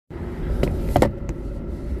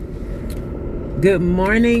Good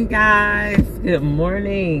morning, guys. Good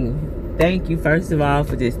morning. Thank you, first of all,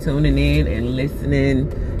 for just tuning in and listening.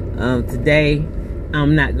 Today,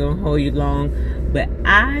 I'm not going to hold you long, but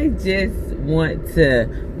I just want to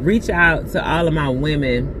reach out to all of my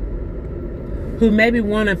women who maybe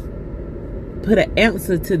want to put an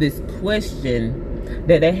answer to this question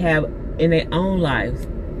that they have in their own lives.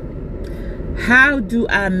 How do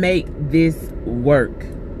I make this work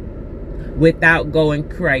without going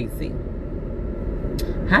crazy?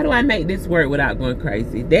 How do I make this work without going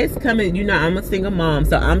crazy? That's coming, you know, I'm a single mom,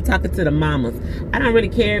 so I'm talking to the mamas. I don't really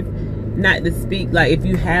care not to speak, like, if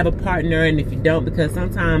you have a partner and if you don't, because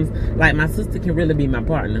sometimes, like, my sister can really be my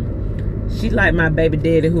partner. She's like my baby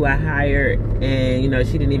daddy who I hired, and, you know,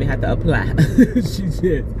 she didn't even have to apply.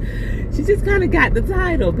 she just kind of got the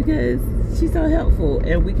title because she's so helpful,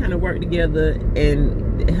 and we kind of work together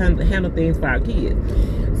and handle things for our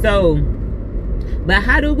kids. So, but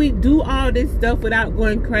how do we do all this stuff without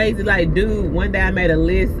going crazy? Like, dude, one day I made a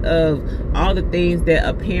list of all the things that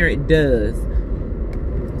a parent does,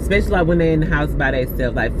 especially like when they're in the house by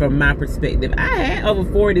themselves. Like, from my perspective, I had over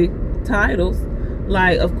 40 titles.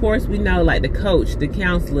 Like, of course, we know, like, the coach, the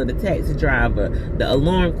counselor, the taxi driver, the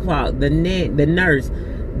alarm clock, the nurse,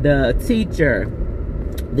 the teacher,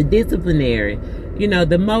 the disciplinary, you know,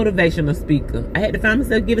 the motivational speaker. I had to find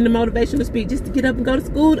myself giving the motivational speech just to get up and go to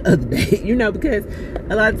school the other day, you know, because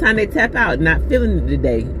a lot of time they tap out, not feeling it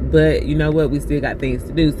today. But you know what? We still got things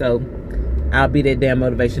to do, so I'll be that damn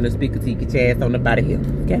motivational speaker till you get your ass on up out of here,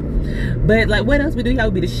 okay? But, like, what else we do?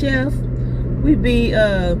 Y'all, we be the chef. We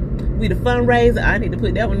the fundraiser. I need to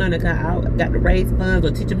put that one on there because I got to raise funds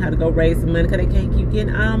or teach them how to go raise some money because they can't keep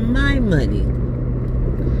getting all my money.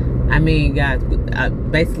 I mean, guys,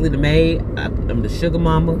 basically the maid, I'm the sugar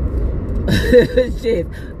mama. Shit,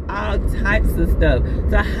 all types of stuff.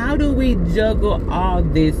 So how do we juggle all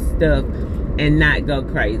this stuff and not go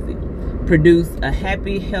crazy? Produce a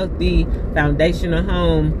happy, healthy, foundational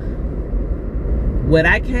home. What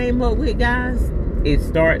I came up with, guys, it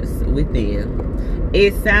starts within.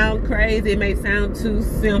 It sounds crazy. It may sound too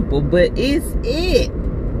simple, but it's it.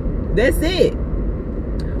 That's it.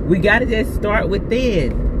 We got to just start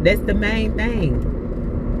within. That's the main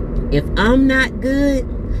thing. If I'm not good,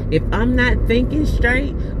 if I'm not thinking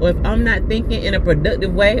straight, or if I'm not thinking in a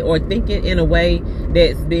productive way, or thinking in a way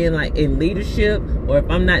that's being like in leadership, or if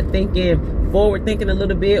I'm not thinking forward thinking a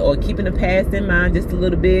little bit, or keeping the past in mind just a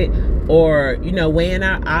little bit, or, you know, weighing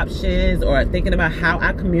our options, or thinking about how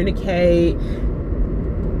I communicate,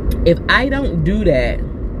 if I don't do that,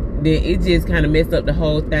 then it just kind of messed up the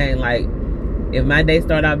whole thing. Like, if my day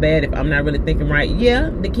start out bad, if I'm not really thinking right, yeah,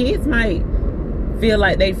 the kids might feel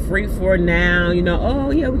like they free for now, you know, oh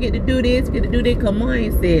yeah, we get to do this, we get to do that, because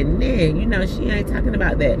mine said, nah, you know, she ain't talking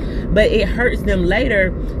about that. But it hurts them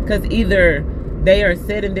later, because either they are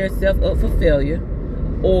setting themselves up for failure,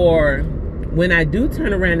 or when I do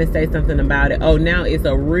turn around and say something about it, oh, now it's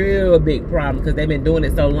a real big problem, because they've been doing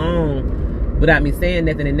it so long without me saying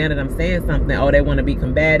nothing, and now that I'm saying something, oh, they want to be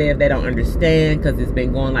combative, they don't understand because it's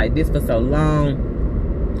been going like this for so long.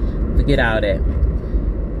 Forget all that.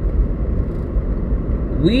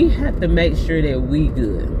 We have to make sure that we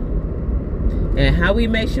good. And how we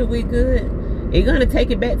make sure we good? It's going to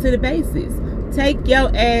take it back to the basics. Take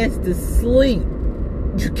your ass to sleep.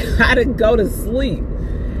 You gotta go to sleep.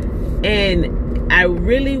 And I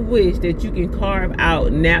really wish that you can carve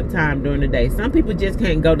out nap time during the day. Some people just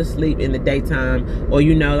can't go to sleep in the daytime, or,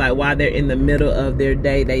 you know, like while they're in the middle of their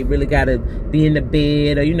day, they really gotta be in the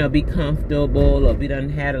bed, or, you know, be comfortable, or be done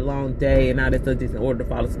had a long day and all that stuff just in order to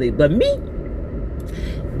fall asleep. But me,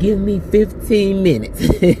 give me 15 minutes.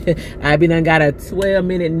 I be done got a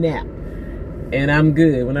 12-minute nap, and I'm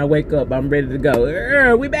good. When I wake up, I'm ready to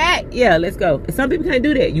go. We back? Yeah, let's go. Some people can't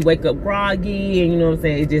do that. You wake up groggy, and you know what I'm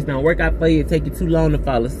saying, it just don't work out for you. It take you too long to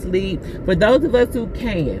fall asleep. For those of us who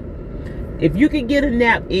can, if you can get a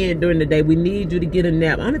nap in during the day, we need you to get a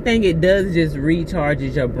nap. Only thing it does is just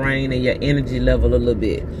recharges your brain and your energy level a little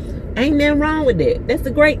bit. Ain't nothing wrong with that. That's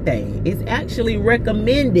a great thing. It's actually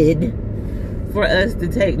recommended for us to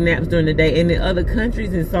take naps during the day. And in other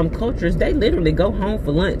countries, in some cultures, they literally go home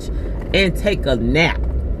for lunch and take a nap.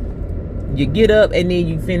 You get up and then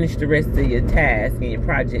you finish the rest of your tasks and your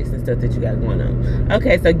projects and stuff that you got going on.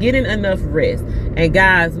 Okay, so getting enough rest. And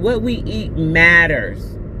guys, what we eat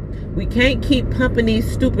matters. We can't keep pumping these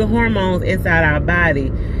stupid hormones inside our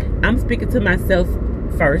body. I'm speaking to myself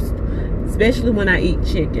first, especially when I eat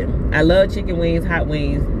chicken. I love chicken wings, hot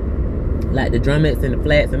wings, like the drumettes and the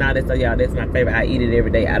flats and all that. So y'all, that's my favorite. I eat it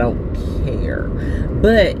every day. I don't care.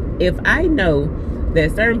 But if I know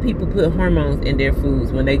that certain people put hormones in their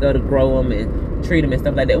foods when they go to grow them and treat them and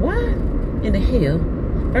stuff like that, why in the hell?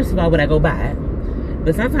 First of all, would I go buy it?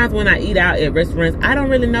 But sometimes when I eat out at restaurants, I don't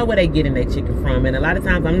really know where they getting their chicken from. And a lot of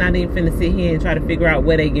times I'm not even finna sit here and try to figure out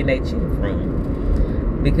where they getting their chicken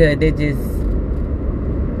from. Because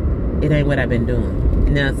it ain't what I've been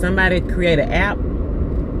doing. Now, somebody create an app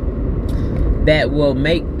that will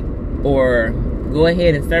make or go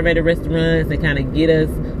ahead and survey the restaurants and kind of get us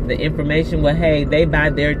the information. Well, hey, they buy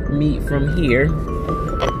their meat from here.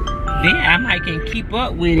 Then I might can keep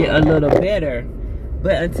up with it a little better.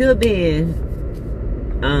 But until then,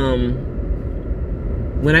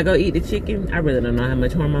 when I go eat the chicken, I really don't know how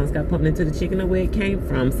much hormones got pumped into the chicken or where it came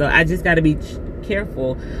from. So I just got to be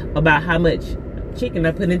careful about how much chicken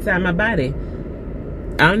I put inside my body.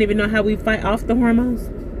 I don't even know how we fight off the hormones.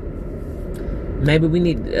 Maybe we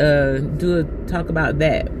need to talk about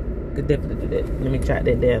that. Could definitely do that. Let me jot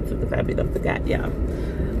that down too, because I be done forgot, y'all.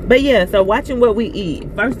 But yeah, so watching what we eat.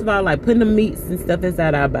 First of all, like putting the meats and stuff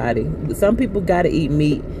inside our body. Some people gotta eat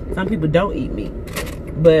meat. Some people don't eat meat.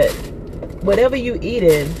 But whatever you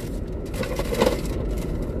eating,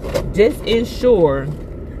 just ensure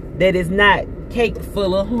that it's not cake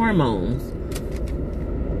full of hormones.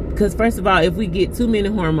 Because first of all, if we get too many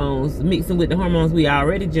hormones mixing with the hormones we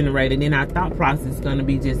already generated, then our thought process is going to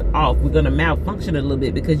be just off. We're going to malfunction a little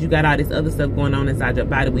bit because you got all this other stuff going on inside your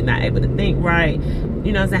body. We're not able to think right.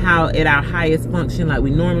 You know what I'm saying? How at our highest function like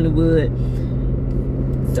we normally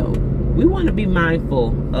would. So we want to be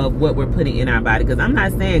mindful of what we're putting in our body. Because I'm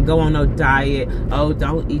not saying go on no diet. Oh,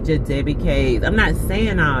 don't eat your Debbie cakes. I'm not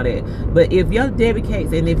saying all that. But if your Debbie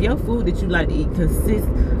cakes and if your food that you like to eat consists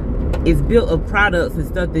is built of products and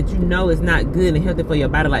stuff that you know is not good and healthy for your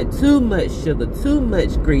body, like too much sugar, too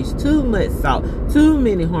much grease, too much salt, too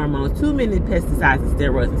many hormones, too many pesticides and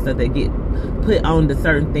steroids and stuff that get put on to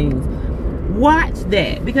certain things, watch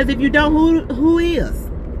that. Because if you don't, who is?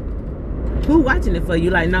 Who watching it for you?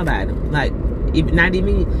 Like nobody. Like, if not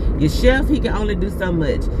even your chef, he can only do so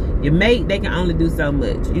much. Your mate, they can only do so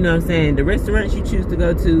much. You know what I'm saying? The restaurants you choose to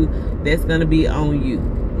go to, that's gonna be on you.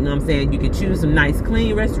 You know what I'm saying? You can choose some nice,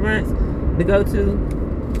 clean restaurants to go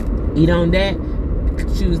to. Eat on that.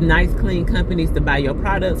 Choose nice, clean companies to buy your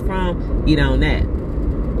products from. Eat on that.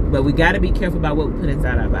 But we got to be careful about what we put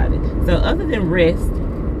inside our body. So other than rest,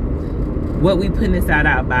 what we put inside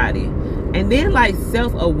our body. And then like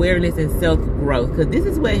self-awareness and self-growth. Because this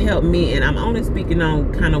is what helped me. And I'm only speaking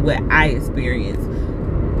on kind of what I experienced.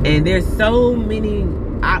 And there's so many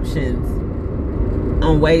options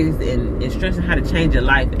on ways and instruction how to change your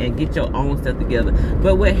life and get your own stuff together.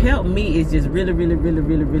 But what helped me is just really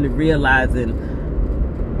realizing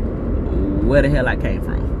where the hell I came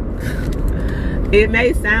from. It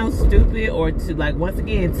may sound stupid or to like, once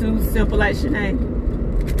again, too simple, like Shanae.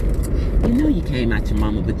 You know you came out your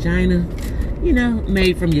mama vagina, you know,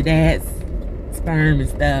 made from your dad's sperm and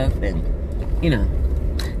stuff, and you know,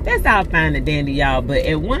 that's all fine and dandy, y'all. But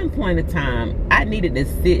at one point in time, I needed to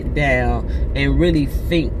sit down and really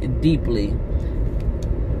think deeply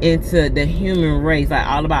into the human race, like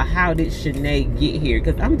all about how did Shanae get here?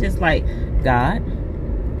 Because I'm just like, God,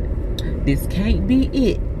 this can't be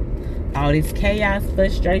it. All this chaos,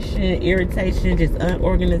 frustration, irritation, just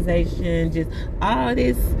unorganization, just all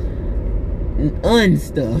this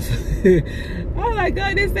stuff. I'm like,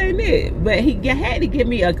 God, this ain't it. But he had to give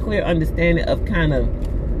me a clear understanding of kind of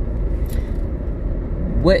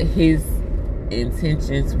what his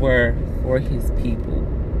intentions were for his people.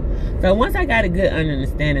 So once I got a good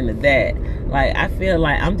understanding of that, like I feel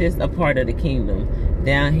like I'm just a part of the kingdom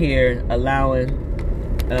down here, allowing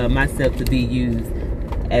myself to be used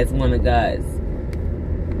as one of God's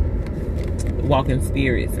walking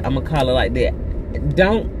spirits. I'm gonna call it like that.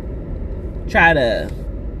 Don't try to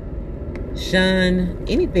shun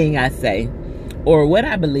anything I say or what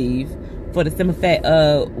I believe, for the simple fact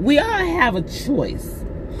we all have a choice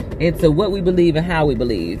into what we believe and how we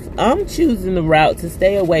believe. I'm choosing the route to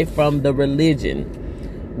stay away from the religion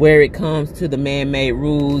where it comes to the man-made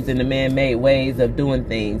rules and the man-made ways of doing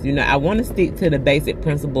things. You know, I want to stick to the basic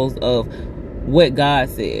principles of what God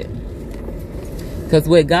said. Because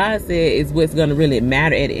what God said is what's going to really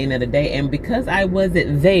matter at the end of the day. And because I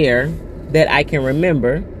wasn't there, that I can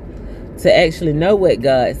remember to actually know what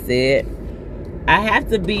God said, I have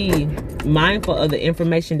to be mindful of the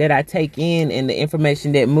information that I take in and the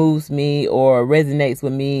information that moves me or resonates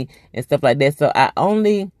with me and stuff like that. So I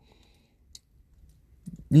only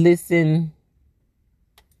listen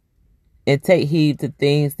and take heed to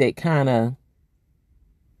things that kind of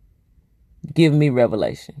give me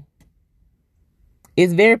revelation.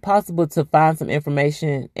 It's very possible to find some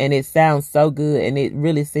information and it sounds so good and it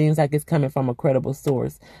really seems like it's coming from a credible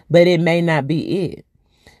source, but it may not be it.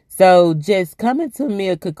 So just coming to me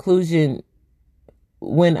a conclusion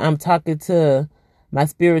when I'm talking to my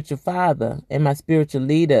spiritual father and my spiritual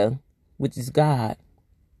leader, which is God,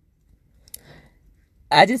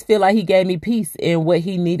 I just feel like he gave me peace in what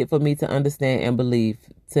he needed for me to understand and believe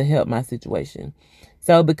to help my situation.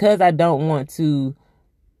 So because I don't want to,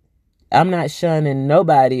 I'm not shunning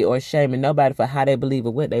nobody or shaming nobody for how they believe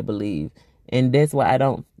or what they believe. And that's why I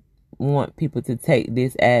don't want people to take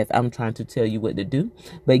this as I'm trying to tell you what to do.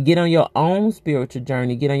 But get on your own spiritual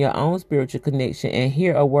journey, get on your own spiritual connection, and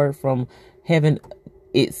hear a word from heaven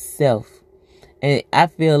itself. And I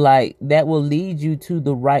feel like that will lead you to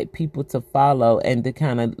the right people to follow and to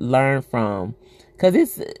kind of learn from. Because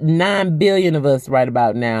it's 9 billion of us right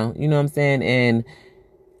about now. You know what I'm saying? And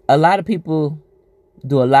a lot of people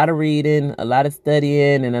do a lot of reading, a lot of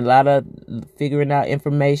studying, and a lot of figuring out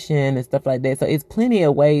information and stuff like that. So it's plenty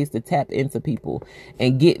of ways to tap into people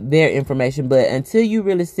and get their information. But until you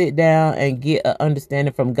really sit down and get an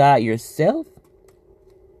understanding from God yourself,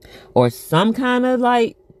 or some kind of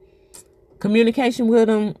like communication with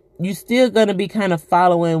them, you still gonna be kind of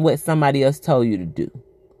following what somebody else told you to do,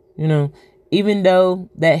 you know, even though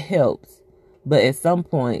that helps. But at some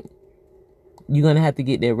point you're gonna have to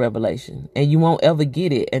get that revelation, and you won't ever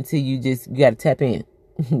get it until you gotta tap in.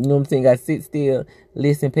 You know what I'm saying? You gotta sit still,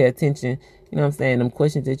 listen, pay attention. You know what I'm saying? Them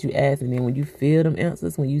questions that you ask, and then when you feel them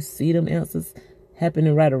answers, when you see them answers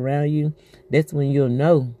happening right around you, that's when you'll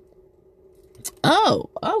know, oh,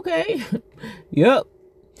 okay. Yep.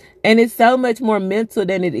 And it's so much more mental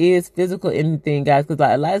than it is physical anything, guys. Because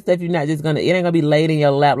like a lot of stuff, you're not just it ain't gonna be laid in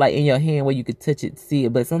your lap, like in your hand where you could touch it, see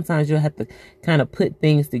it. But sometimes you'll have to kind of put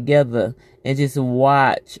things together and just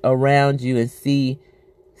watch around you and see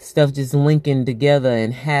stuff just linking together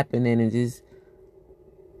and happening, and just,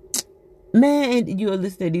 man, and you'll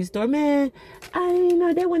listen to these stories, man, I didn't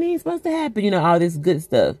know that one ain't supposed to happen. You know, all this good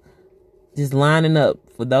stuff just lining up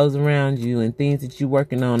for those around you, and things that you're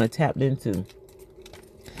working on or tapped into.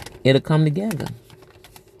 It'll come together.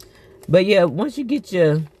 But yeah, once you get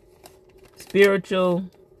your spiritual,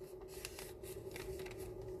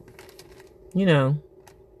 you know,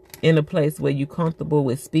 in a place where you're comfortable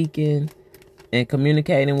with speaking and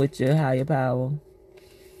communicating with your higher power,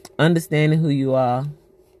 understanding who you are,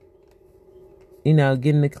 you know,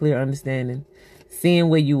 getting a clear understanding, seeing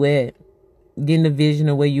where you at, getting a vision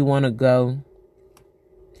of where you want to go,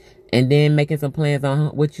 and then making some plans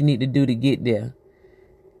on what you need to do to get there.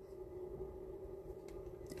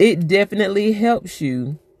 It definitely helps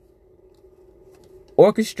you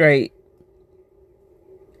orchestrate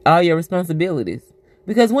all your responsibilities.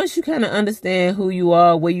 Because once you kind of understand who you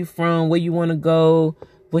are, where you from, where you want to go,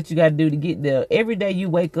 what you got to do to get there, every day you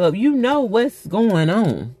wake up, you know what's going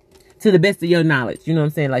on to the best of your knowledge. You know what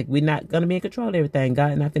I'm saying? Like, we're not going to be in control of everything.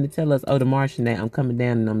 God not finna tell us, oh, the Martian that I'm coming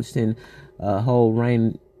down and I'm going to send a whole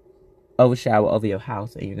rain overshower over your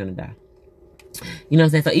house and you're going to die. You know what I'm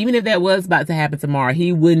saying? So even if that was about to happen tomorrow,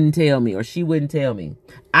 he wouldn't tell me, or she wouldn't tell me.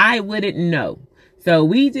 I wouldn't know. So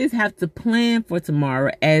we just have to plan for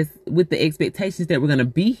tomorrow as with the expectations that we're going to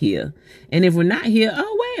be here. And if we're not here,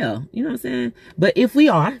 oh well, you know what I'm saying? But if we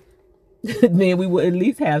are, then we will at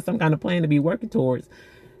least have some kind of plan to be working towards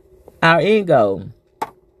our end goal.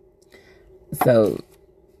 So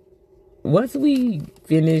once we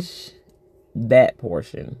finish that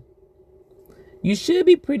portion, you should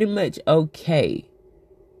be pretty much okay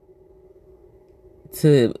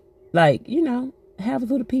to, like, you know, have a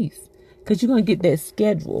little peace. Because you're going to get that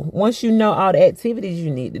schedule. Once you know all the activities you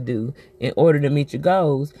need to do in order to meet your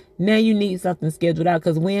goals, now you need something scheduled out.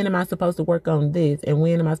 Because when am I supposed to work on this? And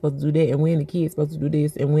when am I supposed to do that? And when the kid's supposed to do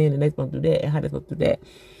this? And when are they supposed to do that? And how they're supposed to do that?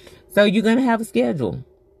 So you're going to have a schedule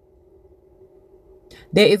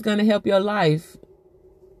that is going to help your life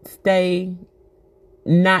stay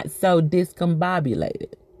not so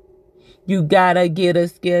discombobulated. You gotta get a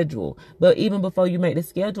schedule. But even before you make the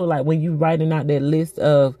schedule, like when you writing out that list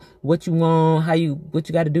of what you want, what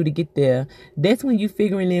you got to do to get there, that's when you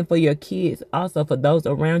figuring in for your kids, also for those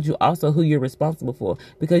around you, also who you're responsible for.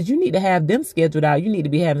 Because you need to have them scheduled out. You need to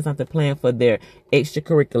be having something planned for their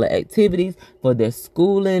extracurricular activities, for their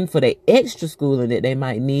schooling, for their extra schooling that they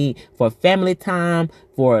might need, for family time,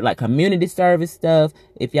 for like community service stuff.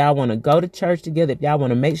 If y'all want to go to church together, if y'all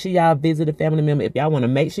want to make sure y'all visit a family member, if y'all want to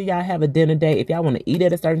make sure y'all have a dinner date, if y'all want to eat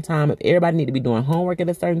at a certain time, if everybody need to be doing homework at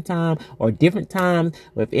a certain time or different times,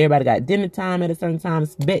 or if everybody got dinner time at a certain time,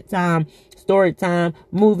 bedtime, story time,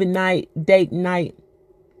 movie night, date night,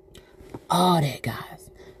 all that,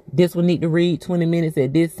 guys. This will need to read 20 minutes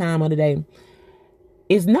at this time of the day.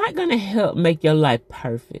 It's not going to help make your life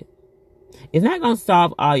perfect. It's not going to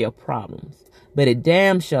solve all your problems, but it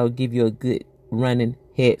damn sure give you a good running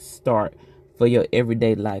head start for your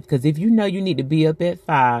everyday life. Because if you know you need to be up at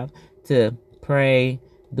 5 to pray,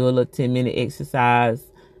 do a little 10-minute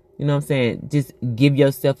exercise, you know what I'm saying? Just give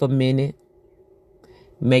yourself a minute.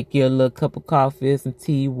 Make you a little cup of coffee, some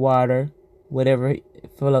tea, water, whatever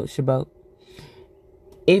floats your boat.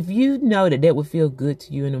 If you know that would feel good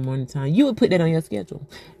to you in the morning time, you would put that on your schedule.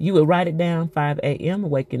 You would write it down, 5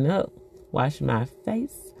 a.m., waking up, wash my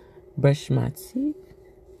face, brush my teeth,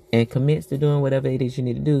 and commence to doing whatever it is you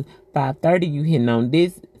need to do. 5:30, you hitting on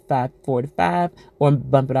this. 5:45, or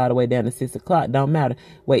bump it all the way down to 6 o'clock. Don't matter.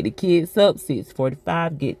 Wake the kids up.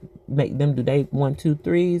 6:45. Make them do they 1, 2,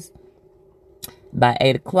 3s. By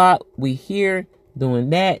 8 o'clock, we here doing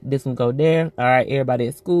that. This one go there. All right, everybody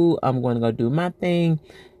at school. I'm going to go do my thing.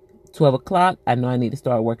 12 o'clock. I know I need to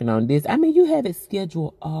start working on this. I mean, you have it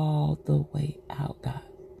scheduled all the way out, guys.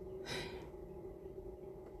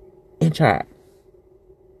 And try it.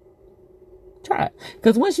 Try it.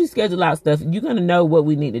 Because once you schedule out stuff, you're going to know what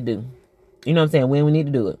we need to do. You know what I'm saying? When we need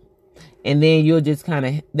to do it. And then you'll just kind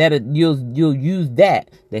of, you'll use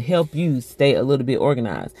that to help you stay a little bit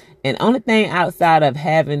organized. And only thing outside of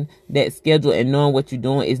having that schedule and knowing what you're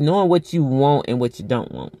doing is knowing what you want and what you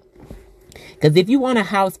don't want. Because if you want a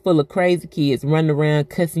house full of crazy kids running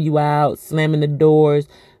around, cussing you out, slamming the doors,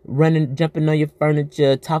 running, jumping on your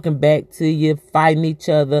furniture, talking back to you, fighting each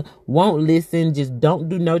other, won't listen, just don't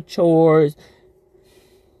do no chores,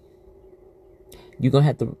 you're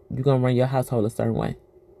going to run your household a certain way.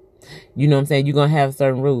 You know what I'm saying? You're going to have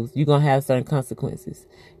certain rules. You're going to have certain consequences.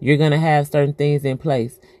 You're going to have certain things in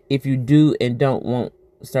place if you do and don't want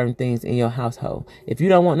certain things in your household. If you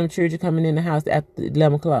don't want them children coming in the house after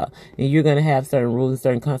 11 o'clock, and you're going to have certain rules and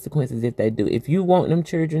certain consequences if they do. If you want them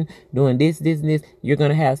children doing this, and this, you're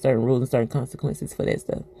going to have certain rules and certain consequences for that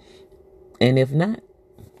stuff. And if not,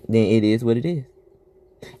 then it is what it is.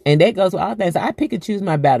 And that goes with all things. So I pick and choose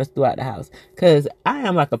my battles throughout the house because I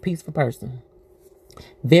am like a peaceful person.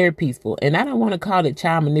 Very peaceful. And I don't want to call it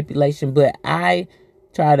child manipulation, but I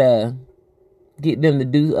try to get them to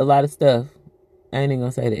do a lot of stuff. I ain't even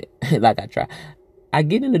gonna say that. Like I try. I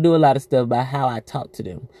get them to do a lot of stuff by how I talk to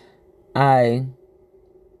them. I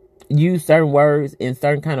use certain words in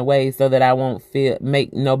certain kind of ways so that I won't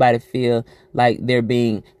make nobody feel like they're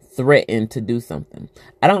being threatened to do something.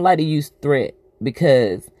 I don't like to use threat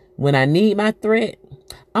because when I need my threat,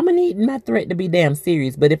 I'm going to need my threat to be damn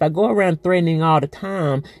serious. But if I go around threatening all the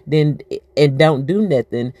time and don't do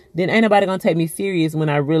nothing, then ain't nobody going to take me serious when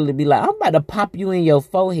I really be like, I'm about to pop you in your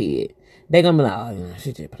forehead. They're going to be like, oh, yeah,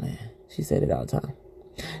 she just playing. She said it all the time.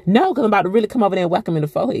 No, because I'm about to really come over there and whack them in the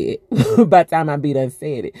forehead by the time I be done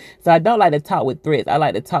said it. So I don't like to talk with threats. I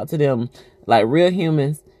like to talk to them like real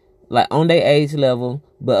humans, like on their age level,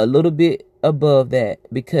 but a little bit above that,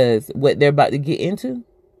 because what they're about to get into,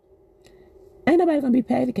 ain't nobody going to be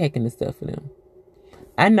patty caking the stuff for them.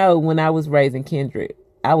 I know when I was raising Kendrick,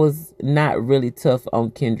 I was not really tough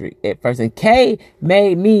on Kendrick at first. And Kay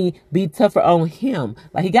made me be tougher on him.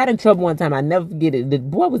 Like, he got in trouble one time. I never forget it. The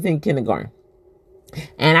boy was in kindergarten.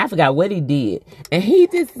 And I forgot what he did. And he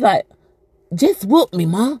just like, just whoop me,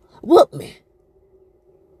 Mom. Whoop me.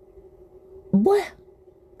 Boy,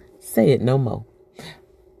 say it no more.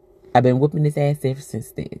 I've been whooping his ass ever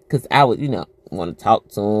since then. Because I would, want to talk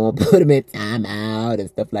to him, put him in timeout and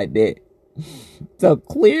stuff like that. So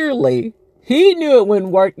clearly, he knew it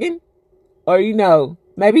wasn't working. Or,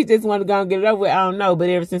 maybe he just wanted to go and get it over with. I don't know. But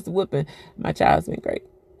ever since the whooping, my child's been great.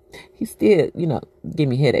 He still, give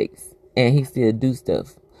me headaches. And he still do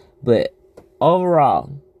stuff. But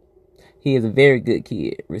overall, he is a very good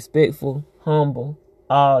kid. Respectful, humble,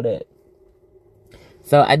 all that.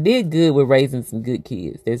 So I did good with raising some good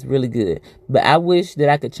kids. That's really good. But I wish that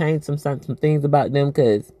I could change some things about them,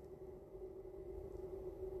 because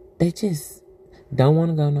they just don't want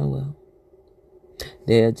to go nowhere.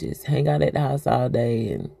 They'll just hang out at the house all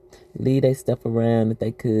day and leave their stuff around if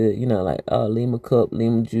they could. Like, oh, leave them a cup,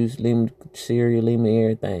 leave them juice, leave them cereal, leave them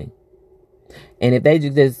everything. And if they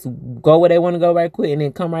just go where they want to go right quick and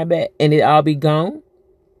then come right back and it all be gone,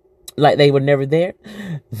 like they were never there,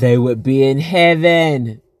 they would be in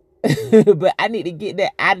heaven. But I need to get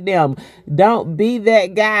that out of them. Don't be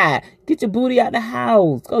that guy. Get your booty out the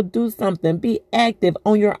house. Go do something. Be active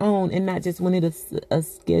on your own and not just when it's a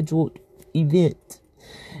scheduled event.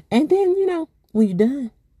 And then, when you're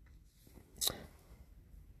done,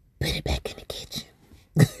 put it back in the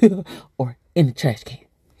kitchen or in the trash can.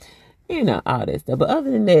 All that stuff. But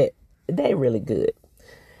other than that, they really good.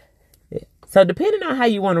 Yeah. So depending on how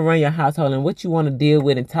you want to run your household and what you want to deal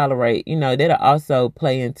with and tolerate, that'll also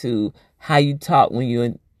play into how you talk when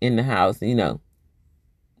you're in the house,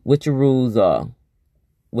 what your rules are,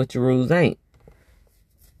 what your rules ain't.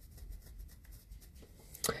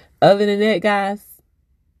 Other than that, guys,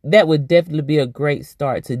 that would definitely be a great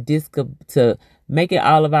start to making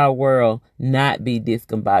all of our world not be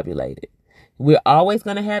discombobulated. We're always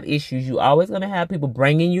going to have issues. You're always going to have people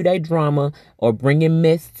bringing you their drama or bringing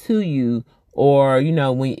mess to you. Or, you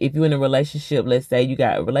know, if you're in a relationship, let's say you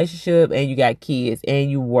got a relationship and you got kids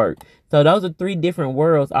and you work. So those are 3 different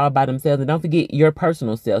worlds all by themselves. And don't forget your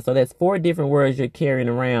personal self. So that's 4 different worlds you're carrying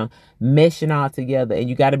around, meshing all together. And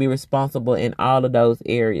you got to be responsible in all of those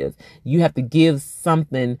areas. You have to give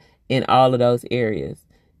something in all of those areas.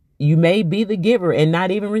 You may be the giver and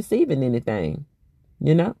not even receiving anything,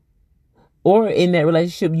 you know. Or in that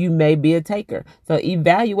relationship, you may be a taker. So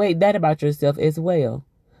evaluate that about yourself as well.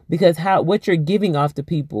 Because what you're giving off to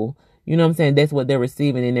people, you know what I'm saying, that's what they're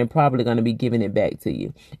receiving, and they're probably going to be giving it back to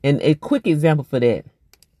you. And a quick example for that,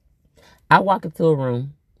 I walk into a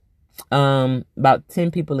room, about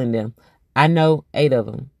 10 people in there. I know 8 of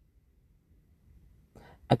them.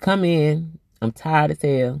 I come in, I'm tired as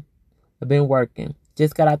hell. I've been working.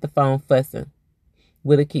 Just got out the phone fussing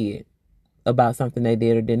with a kid about something they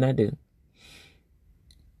did or did not do.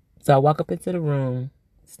 So I walk up into the room,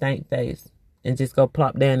 stank face, and just go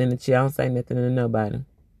plop down in the chair. I don't say nothing to nobody.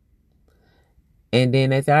 And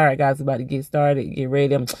then they say, all right, guys, we're about to get started. Get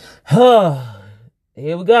ready.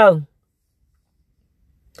 Here we go.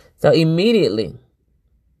 So immediately,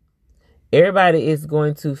 everybody is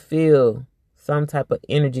going to feel some type of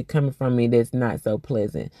energy coming from me that's not so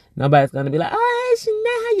pleasant. Nobody's going to be like, oh, hey,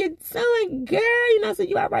 Chanel, how you doing, girl? You know, so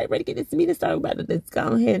you all right, ready to get this meeting started about it. Let's go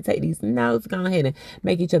ahead and take these notes. Go ahead and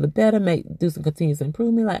make each other better. Do some continuous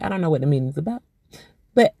improvement. Like, I don't know what the meeting's about.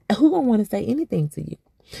 But who gonna want to say anything to you?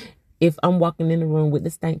 If I'm walking in the room with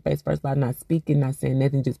the stank face, first of all, not speaking, not saying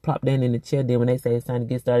nothing, just plop down in the chair. Then when they say it's time to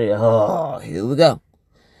get started, oh, here we go.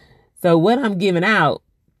 So what I'm giving out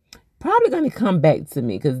probably going to come back to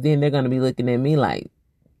me, because then they're going to be looking at me like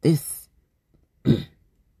this, you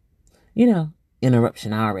know,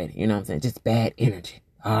 interruption already. You know what I'm saying? Just bad energy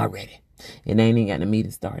already. And they ain't even got the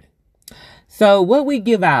meeting started. So what we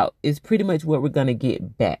give out is pretty much what we're going to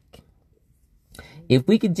get back. If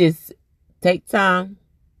we could just take time,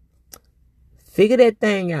 figure that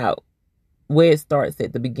thing out, where it starts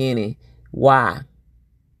at the beginning, why.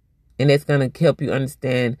 And that's going to help you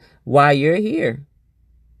understand why you're here.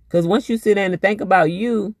 Because once you sit down and think about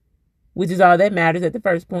you, which is all that matters at the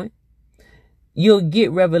first point, you'll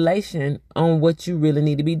get revelation on what you really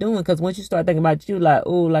need to be doing. Because once you start thinking about you, like,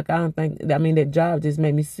 oh, like, that job just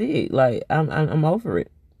made me sick. Like, I'm over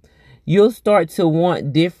it. You'll start to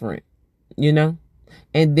want different, you know?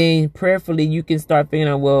 And then prayerfully, you can start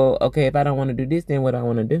figuring out, well, okay, if I don't want to do this, then what do I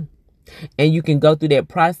want to do? And you can go through that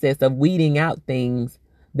process of weeding out things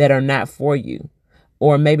that are not for you,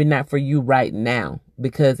 or maybe not for you right now,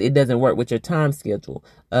 because it doesn't work with your time schedule,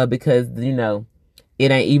 because, you know, it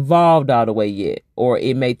ain't evolved all the way yet, or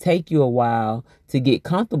it may take you a while to get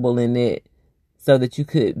comfortable in it so that you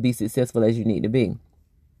could be successful as you need to be.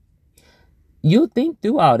 You'll think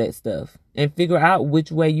through all that stuff and figure out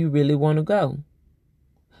which way you really want to go.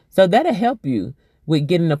 So that'll help you with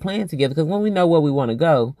getting a plan together, because when we know where we want to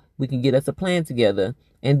go, we can get us a plan together.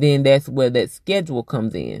 And then that's where that schedule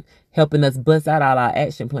comes in, helping us bust out all our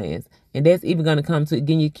action plans. And that's even going to come to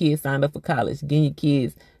getting your kids signed up for college, getting your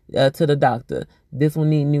kids to the doctor. This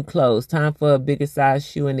one need new clothes, time for a bigger size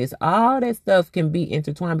shoe, and this. All that stuff can be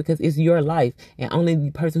intertwined because it's your life. And only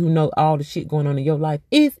the person who knows all the shit going on in your life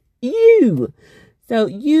is you. So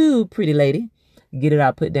you, pretty lady, get it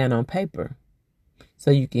all put down on paper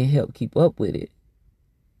so you can help keep up with it.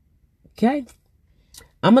 Okay?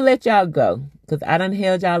 I'm going to let y'all go because I done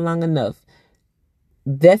held y'all long enough.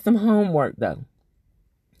 That's some homework, though.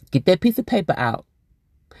 Get that piece of paper out.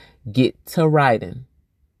 Get to writing.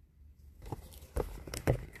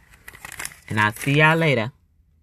 And I'll see y'all later.